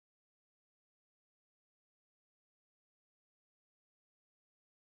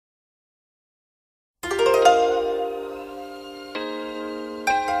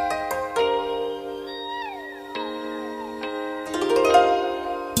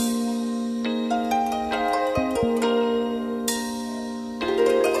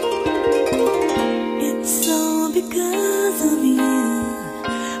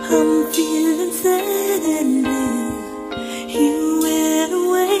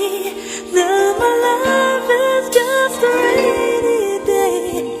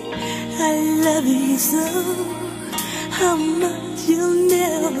you so, how much you'll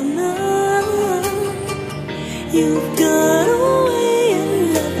never know. You've gone away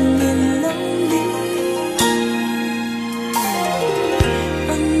and left me lonely.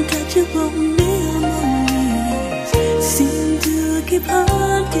 Untouchable memories seem to keep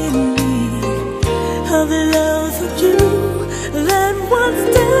haunting me, of the love so true that once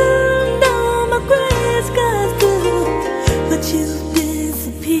turned all my gray skies blue. But you've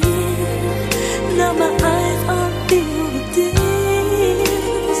disappeared, now my eyes are filled with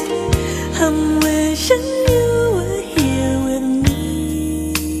tears. I'm wishing you were here with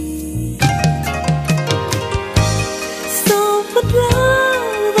me. So put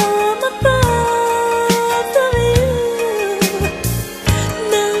love on my thoughts of you.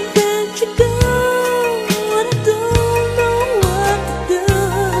 Now that you go, I don't know what to do.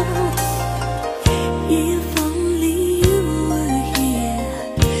 If only you were here,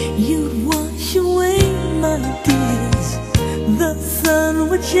 you'd wash away my tears. The sun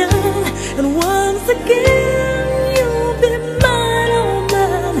would shine, and once again you'll be mine, oh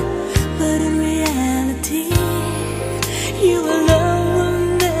mine. But in reality, you alone will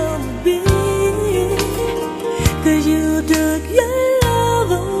never be, 'cause you took your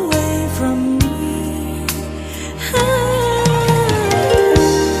love away from me.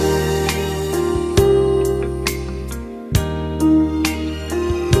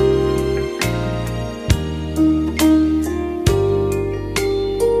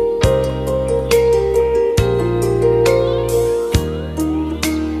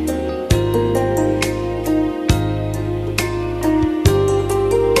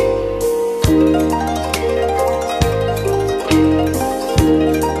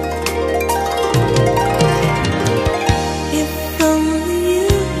 If only you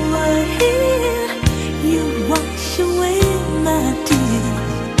were here, you'd wash away my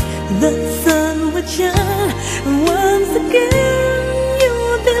tears. The sun would shine, and once again